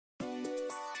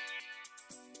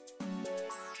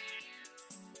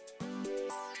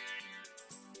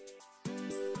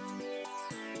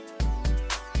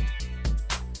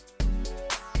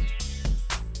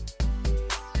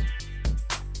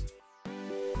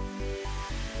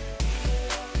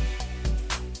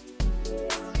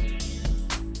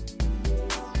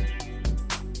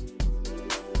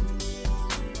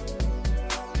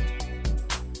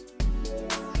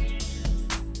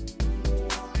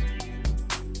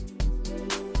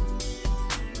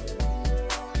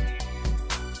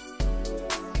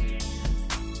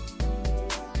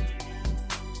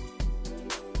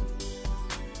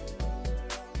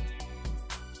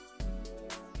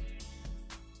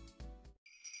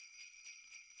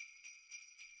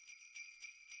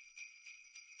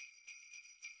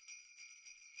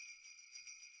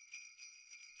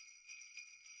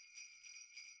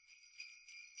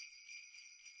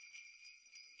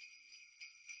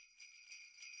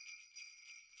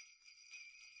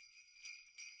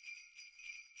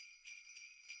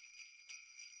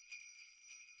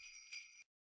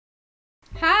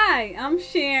Hi, I'm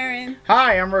Sharon.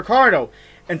 Hi, I'm Ricardo.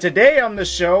 And today on the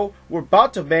show, we're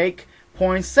about to make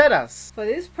poinsettias. For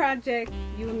this project,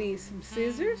 you'll need some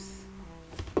scissors,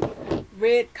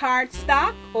 red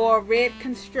cardstock or red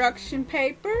construction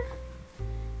paper.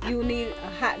 You'll need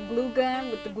a hot glue gun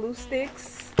with the glue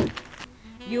sticks.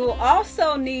 You'll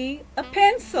also need a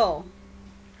pencil.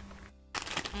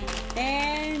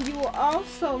 And you will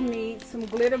also need some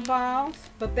glitter balls,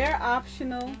 but they're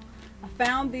optional. I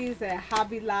found these at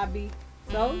Hobby Lobby.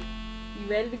 So, you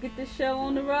ready to get this show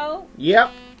on the road? Yep.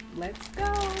 Let's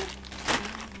go.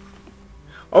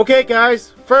 Okay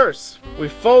guys, first, we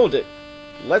fold it.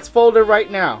 Let's fold it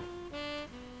right now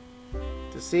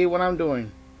to see what I'm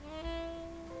doing.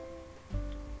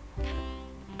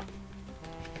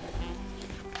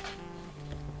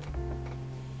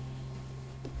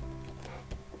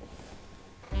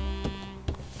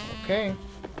 Okay,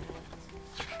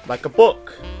 like a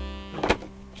book.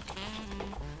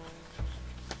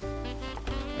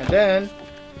 And then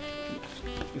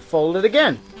you fold it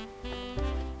again.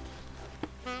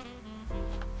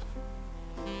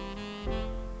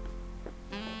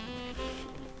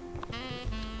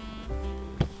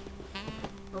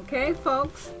 Okay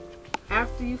folks,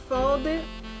 after you fold it,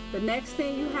 the next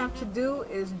thing you have to do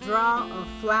is draw a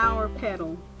flower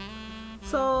petal.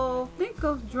 So think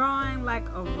of drawing like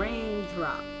a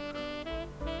raindrop.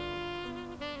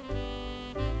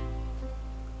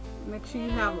 Make sure you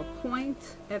have a point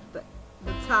at the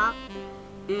top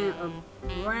and a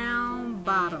brown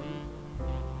bottom.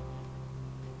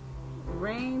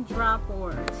 Raindrop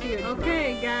or a teardrop.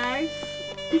 Okay guys,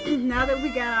 now that we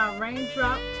got our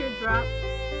raindrop, teardrop,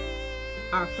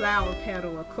 our flower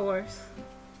petal of course,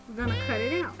 we're gonna cut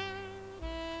it out.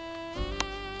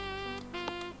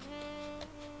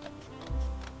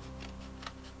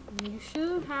 You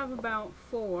should have about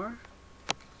 4,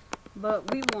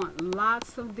 but we want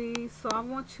lots of these, so I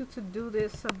want you to do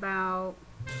this about,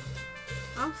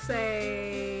 I'll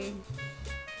say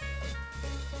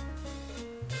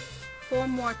 4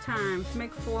 more times.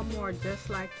 Make 4 more just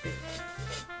like this.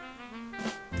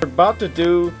 We're about to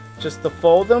do just to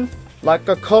fold them like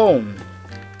a cone.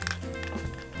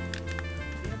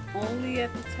 Only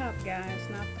at the top, guys,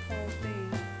 not the whole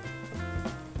thing.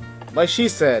 Like she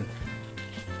said.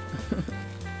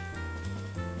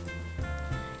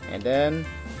 And then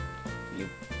you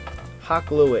hot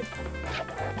glue it.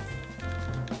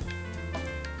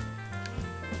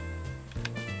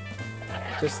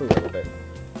 Just a little bit,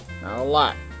 not a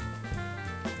lot.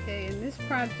 Okay, and this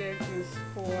project is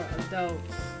for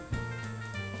adults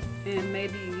and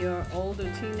maybe your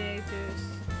older teenagers.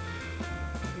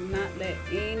 Do not let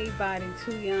anybody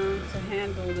too young to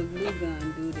handle the glue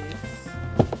gun do this.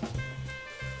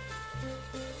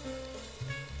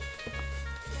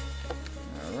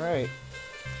 Alright.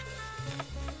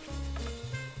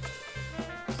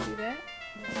 See that?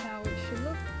 That's how it should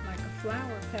look, like a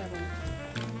flower petal.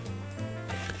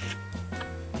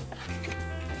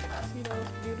 See those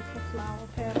beautiful flower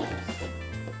petals?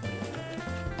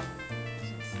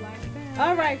 Just like that.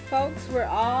 Alright folks, we're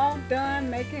all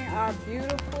done making our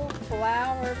beautiful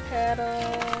flower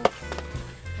petals.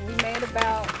 We made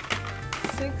about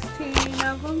 16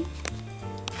 of them.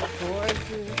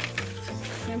 Gorgeous.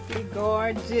 Simply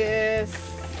gorgeous.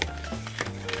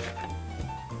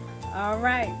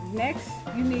 Alright, next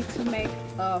you need to make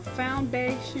a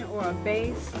foundation or a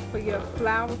base for your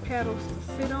flower petals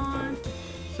to sit on.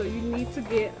 So you need to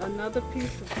get another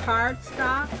piece of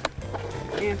cardstock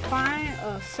and find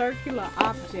a circular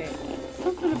object,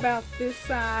 something about this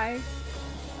size.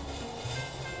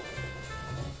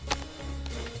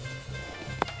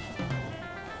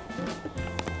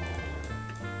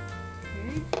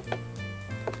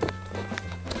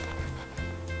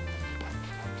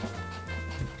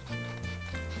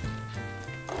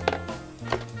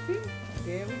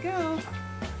 There we go.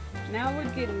 Now we're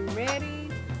getting ready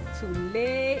to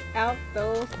lay out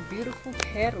those beautiful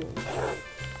petals.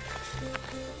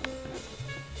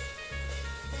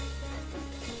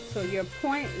 So your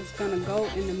point is going to go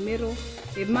in the middle.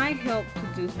 It might help to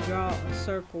just draw a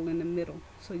circle in the middle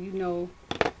so you know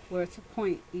where to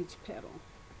point each petal.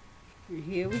 And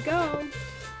here we go.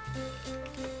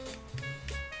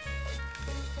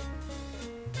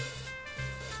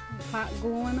 Hot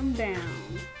gluing them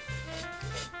down.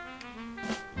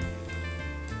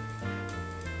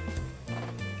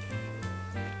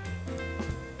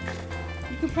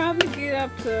 You can probably get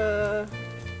up to,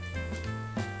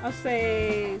 I'll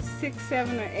say 6,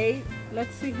 7, or 8.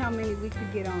 Let's see how many we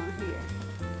could get on here.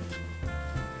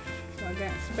 So I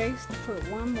got space to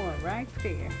put one more right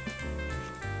there.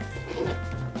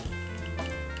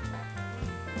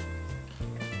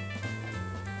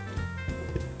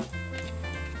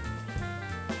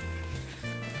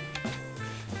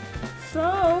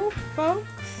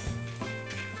 folks,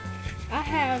 I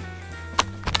have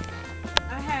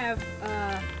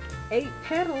 8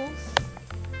 petals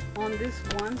on this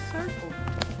one circle.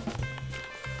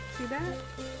 See that?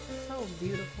 So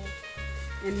beautiful.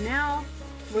 And now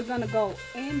we're gonna go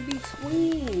in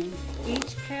between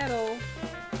each petal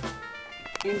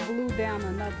and glue down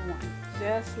another one,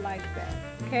 just like that.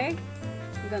 Okay?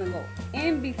 We're gonna go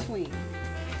in between.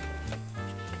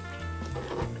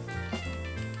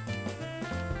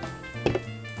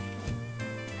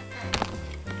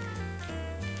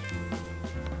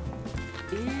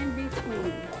 In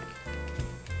between.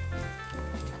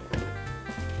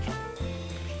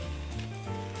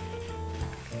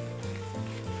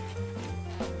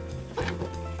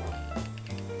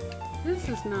 This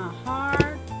is not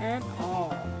hard at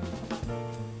all.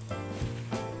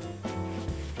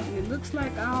 And it looks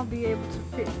like I'll be able to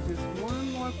fit just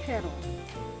one more petal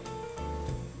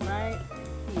right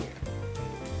here.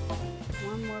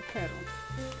 One more petal.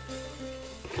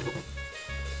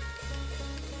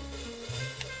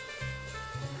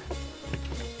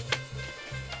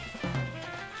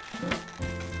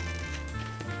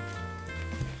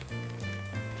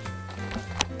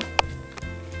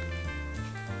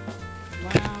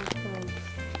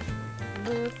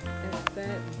 Look at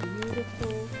that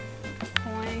beautiful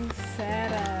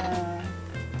poinsettia.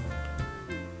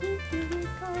 Thank you,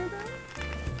 Ricardo.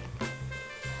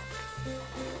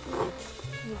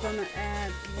 We're gonna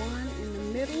add one in the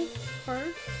middle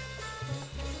first.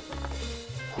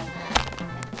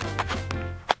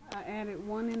 I added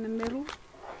one in the middle.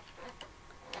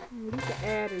 And you can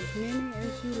add as many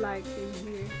as you like in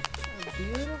here. A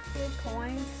beautiful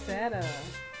poinsettia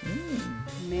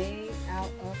made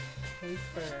out of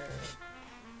paper.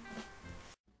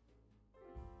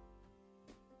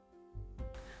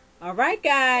 Alright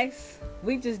guys,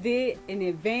 we just did an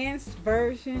advanced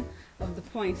version of the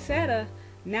poinsettia.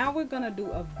 Now we're going to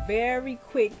do a very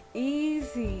quick,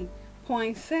 easy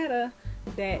poinsettia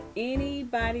that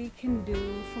anybody can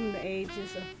do from the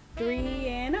ages of 3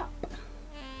 and up.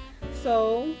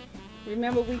 So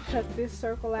remember, we cut this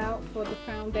circle out for the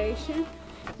foundation.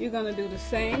 You're going to do the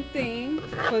same thing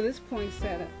for this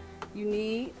poinsettia. You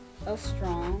need a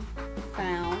strong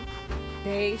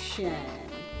foundation.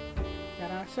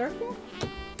 Got our circle?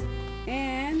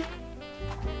 And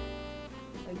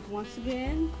like once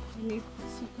again, you need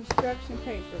some construction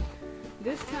paper.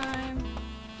 This time,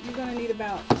 you're going to need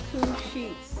about 2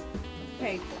 sheets of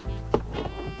paper.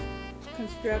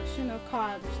 Construction or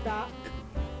cardstock.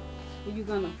 You're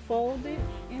going to fold it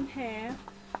in half.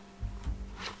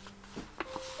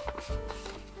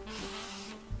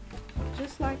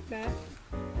 Just like that.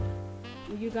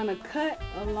 You're going to cut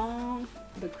along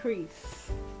the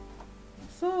crease.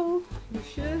 So you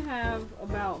should have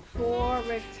about 4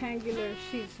 rectangular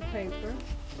sheets of paper.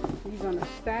 You're going to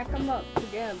stack them up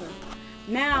together.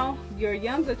 Now your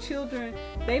younger children,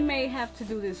 they may have to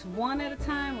do this 1 at a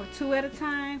time or 2 at a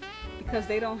time because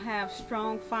they don't have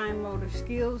strong fine motor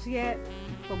skills yet.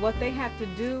 But what they have to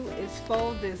do is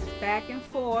fold this back and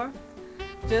forth,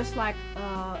 just like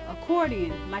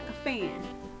accordion, like a fan.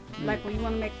 Like when you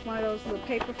want to make one of those little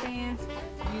paper fans,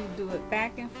 you do it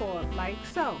back and forth like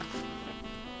so.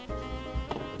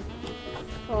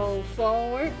 Fold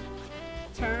forward,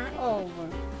 turn over.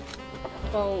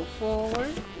 Fold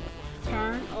forward,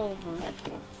 turn over.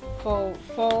 Fold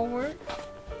forward,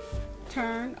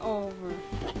 turn over.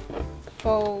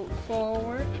 Fold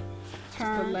forward,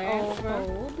 turn over.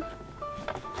 Fold.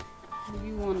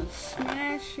 You want to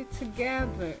smash it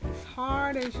together as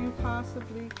hard as you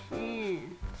possibly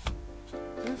can.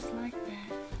 Just like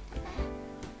that.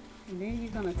 And then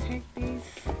you're going to take these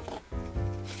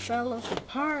fellas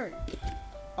apart.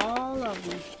 All of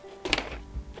them.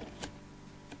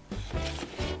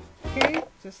 Okay,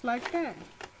 just like that.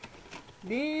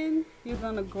 Then you're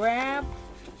going to grab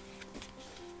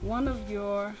one of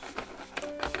your,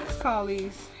 let's call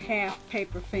these half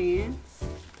paper fans.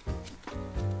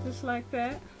 Just like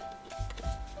that.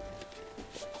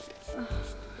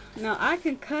 Now I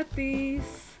can cut these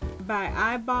by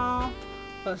eyeball,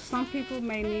 but some people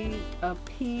may need a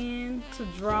pen to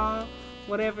draw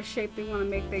whatever shape they want to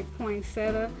make their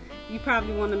poinsettia. You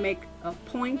probably want to make a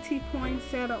pointy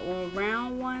poinsettia or a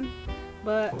round one,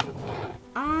 but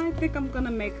I think I'm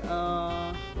gonna make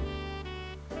a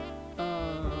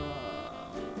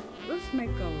let's make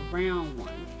a round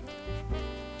one.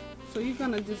 So you're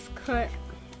gonna just cut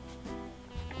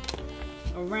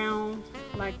around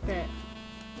like that,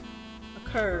 a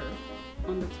curve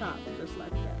on the top, just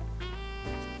like that.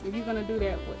 And you're gonna do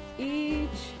that with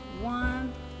each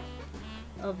one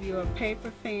of your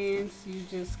paper fans you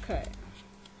just cut.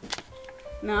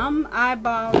 Now I'm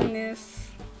eyeballing this,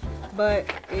 but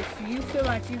if you feel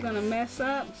like you're gonna mess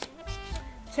up,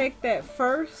 take that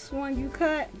first one you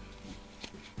cut,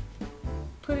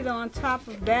 put it on top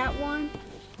of that one,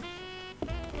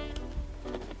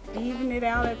 even it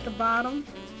out at the bottom,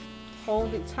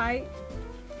 hold it tight,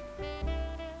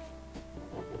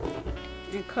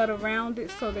 and cut around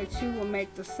it so that you will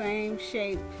make the same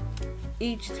shape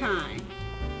each time.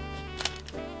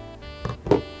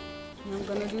 And I'm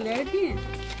gonna do that again.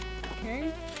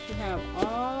 Okay, should have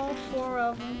all 4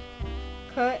 of them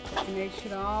cut, and they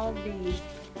should all be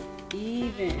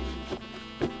even.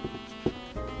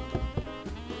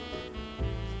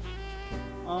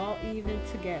 All even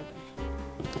together.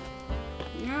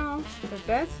 Now that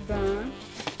that's done,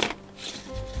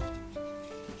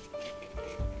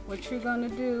 what you're gonna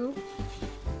do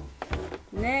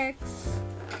next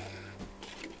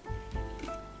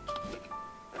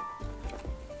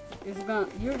is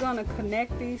you're gonna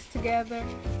connect these together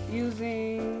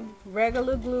using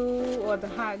regular glue or the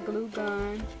hot glue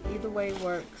gun. Either way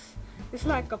works. It's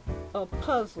like a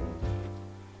puzzle.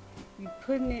 You're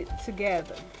putting it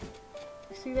together.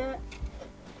 You see that?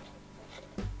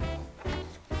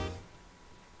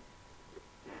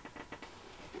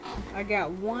 I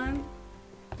got one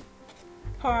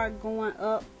part going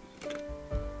up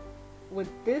with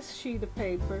this sheet of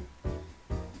paper.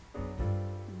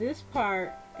 This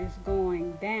part is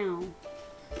going down.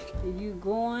 And you're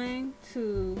going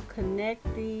to connect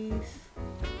these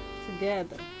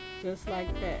together just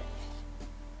like that.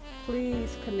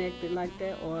 Please connect it like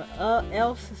that, or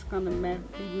else it's going to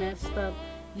be messed up.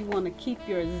 You want to keep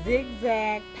your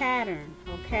zigzag pattern,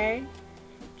 okay?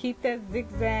 Keep that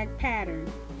zigzag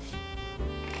pattern.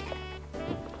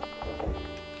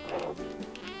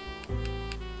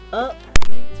 Up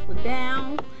meets with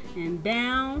down, and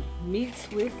down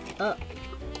meets with up.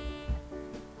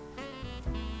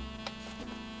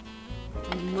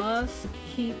 You must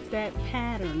keep that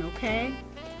pattern, okay?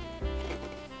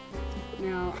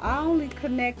 Now I only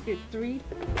connected three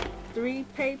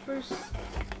papers.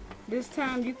 This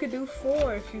time you could do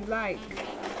 4 if you like.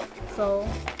 So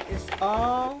it's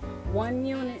all one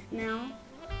unit now,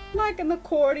 like an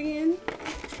accordion.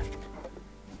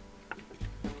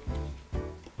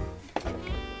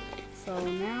 So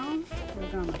now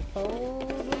we're gonna fold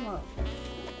them up.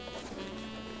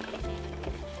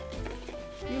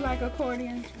 You like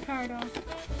accordions, Ricardo?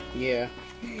 Yeah.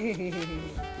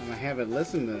 I haven't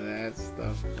listened to that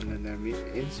stuff and their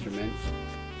instrument.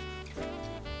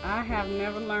 I have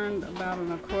never learned about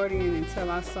an accordion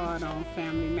until I saw it on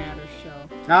Family Matters show.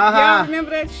 Uh-huh. Y'all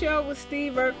remember that show with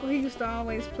Steve Urkel? He used to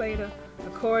always play the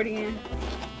accordion.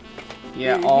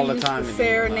 Yeah, and all the used time. To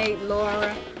serenade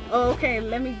Laura. Oh, okay,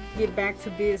 let me get back to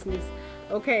business.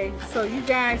 Okay, so you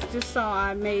guys just saw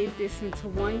I made this into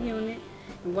one unit.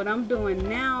 And what I'm doing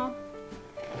now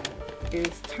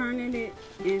is turning it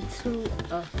into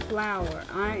a flower.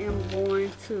 I am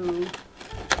going to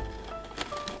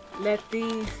let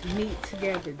these meet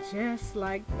together just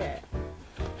like that.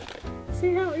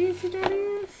 See how easy that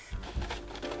is?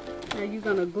 Now you're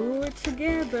gonna glue it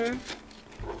together,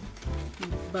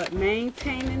 but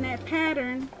maintaining that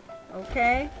pattern,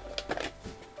 okay?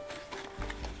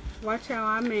 Watch how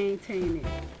I maintain it.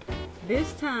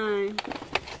 This time,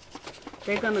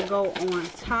 they're gonna go on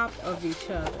top of each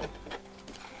other,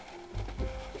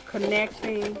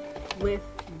 connecting with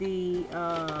the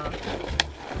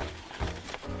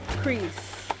crease.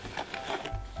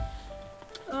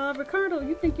 Ricardo,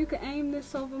 you think you can aim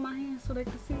this over my hand so they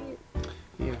can see it?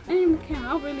 Yeah. Aim the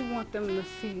camera. I really want them to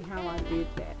see how I did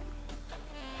that.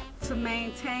 To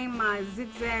maintain my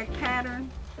zigzag pattern,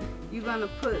 you're gonna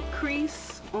put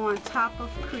crease on top of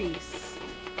crease.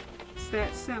 It's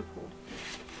that simple.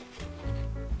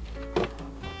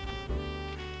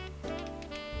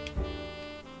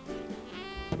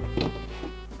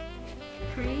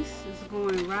 Crease is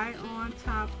going right on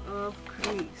top of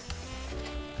crease.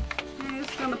 And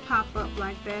it's gonna pop up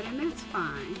like that, and it's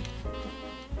fine.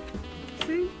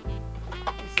 See?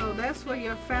 So that's where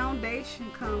your foundation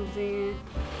comes in,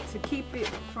 to keep it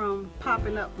from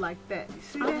popping up like that. You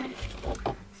see that?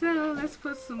 So let's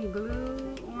put some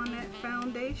glue on that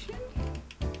foundation.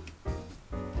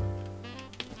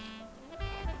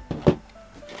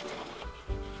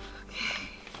 Okay.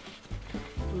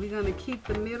 We're gonna keep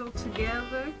the middle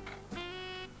together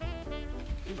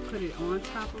and put it on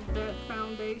top of that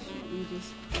foundation and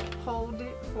just hold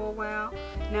it for a while.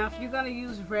 Now if you're gonna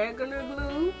use regular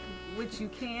glue, which you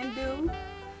can do,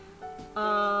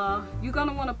 you're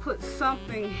gonna want to put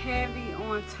something heavy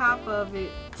on top of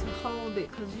it to hold it,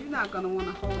 because you're not gonna want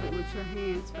to hold it with your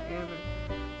hands forever.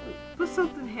 put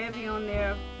something heavy on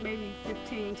there, maybe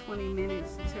 15-20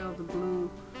 minutes until the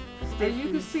glue stiffens. As you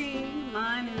can see,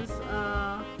 mine is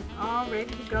all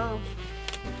ready to go.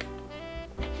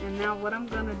 And now what I'm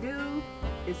gonna do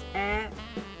is add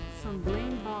some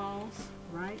bling balls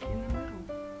right in the middle.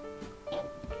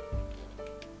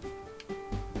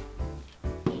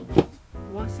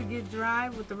 Once it get dry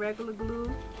with the regular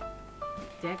glue,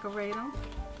 decorate them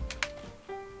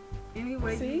any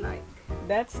way you like.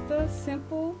 That's the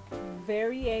simple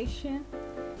variation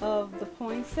of the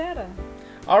poinsettia.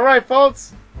 Alright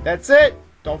folks, that's it.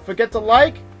 Don't forget to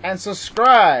like and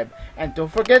subscribe. And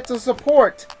don't forget to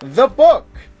support the book.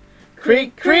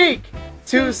 Creak, creak,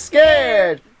 too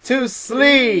scared to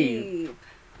sleep.